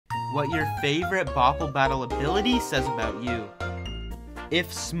what your favorite Bopl Battle ability says about you.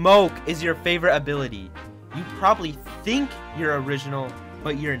 If smoke is your favorite ability, you probably think you're original,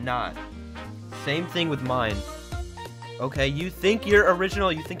 but you're not. Same thing with mine. Okay, you think you're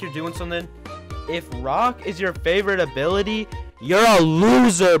original, you think you're doing something. If rock is your favorite ability, you're a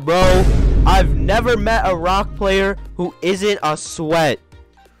loser, bro. I've never met a rock player who isn't a sweat.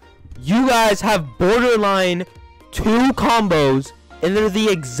 You guys have borderline 2 combos, and they're the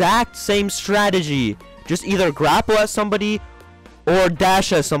exact same strategy. Just either grapple at somebody or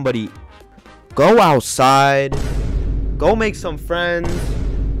dash at somebody. Go outside. Go make some friends.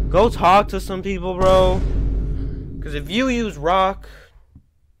 Go talk to some people, bro. Because if you use rock,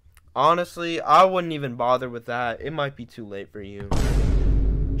 honestly, I wouldn't even bother with that. It might be too late for you.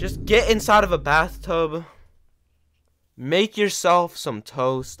 Just get inside of a bathtub. Make yourself some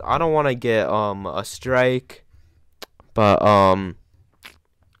toast. I don't want to get a strike. But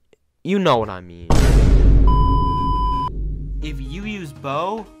you know what I mean. If you use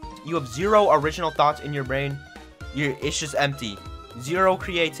bow, you have 0 original thoughts in your brain. It's just empty. 0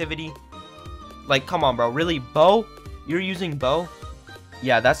 creativity. Like, come on, bro. Really, bow? You're using bow?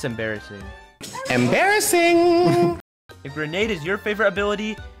 Yeah, that's embarrassing. Embarrassing! If grenade is your favorite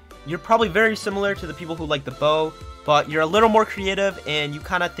ability, you're probably very similar to the people who like the bow, but you're a little more creative and you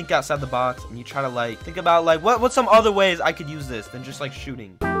kind of think outside the box and you try to like think about like what's some other ways I could use this than just like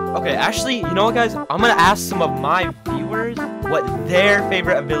shooting. Okay, actually, you know what, guys? I'm gonna ask some of my viewers what their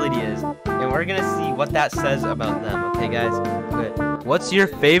favorite ability is, and we're gonna see what that says about them. Okay, guys? Good. What's your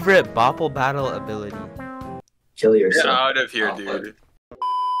favorite Bopl Battle ability? Kill yourself. Get out of here, dude.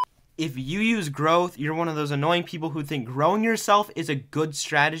 If you use growth, you're one of those annoying people who think growing yourself is a good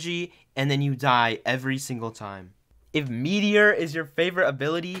strategy, and then you die every single time. If meteor is your favorite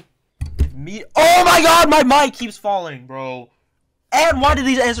ability, oh my god, my mic keeps falling, bro. And why did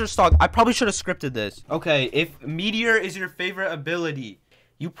these answers suck? I probably should have scripted this. Okay, if meteor is your favorite ability,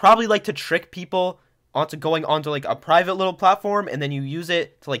 you probably like to trick people onto going onto like a private little platform, and then you use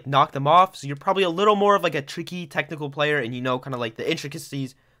it to like knock them off. So you're probably a little more of like a tricky technical player, and you know kind of like the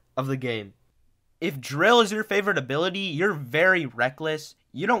intricacies of the game. If drill is your favorite ability, you're very reckless.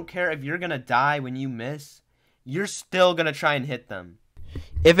 You don't care if you're gonna die when you miss. You're still gonna try and hit them.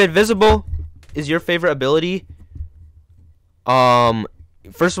 If invisible is your favorite ability,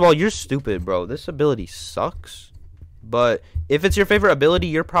 first of all, you're stupid, bro. This ability sucks. But if it's your favorite ability,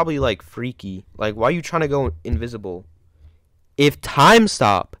 you're probably like freaky. Like, why are you trying to go invisible? If time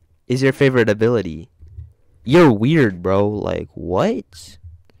stop is your favorite ability, you're weird, bro. Like, what?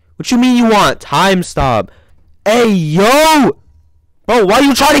 What you mean you want time stop? Hey, yo! Bro, why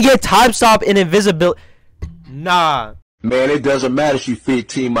you trying to get time stop in invisibility? Nah. Man, it doesn't matter if you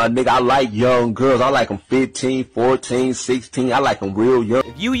 15, my nigga. I like young girls. I like them 15, 14, 16. I like them real young.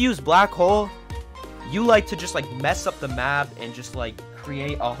 If you use black hole, you like to just like mess up the map and just like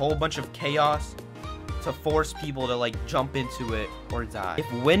create a whole bunch of chaos to force people to like jump into it or die.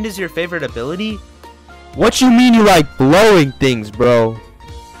 If wind is your favorite ability, what you mean you like blowing things, bro?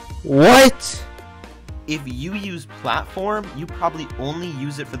 What? If you use platform, you probably only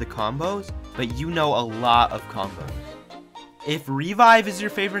use it for the combos, but you know a lot of combos. If revive is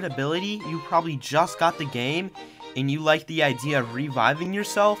your favorite ability, you probably just got the game and you like the idea of reviving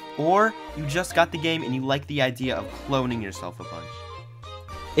yourself, or you just got the game and you like the idea of cloning yourself a bunch.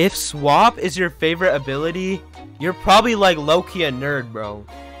 If swap is your favorite ability, you're probably like low-key a nerd, bro.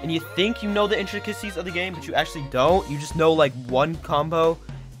 And you think you know the intricacies of the game, but you actually don't. You just know like one combo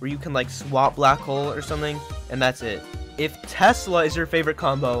where you can like swap black hole or something, and that's it. If Tesla is your favorite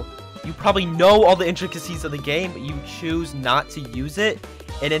combo, you probably know all the intricacies of the game, but you choose not to use it,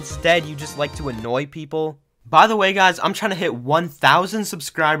 and instead you just like to annoy people. By the way, guys, I'm trying to hit 1,000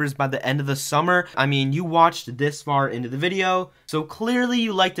 subscribers by the end of the summer. I mean, you watched this far into the video, so clearly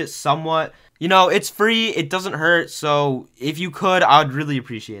you liked it somewhat. You know, it's free, it doesn't hurt, so if you could, I'd really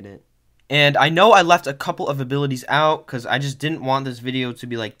appreciate it. And I know I left a couple of abilities out because I just didn't want this video to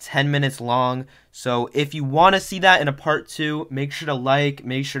be like 10 minutes long. So if you want to see that in a part 2, make sure to like,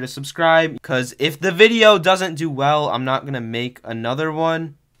 make sure to subscribe. Because if the video doesn't do well, I'm not going to make another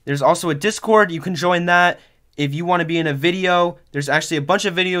one. There's also a Discord. You can join that. If you want to be in a video, there's actually a bunch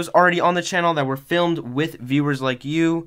of videos already on the channel that were filmed with viewers like you.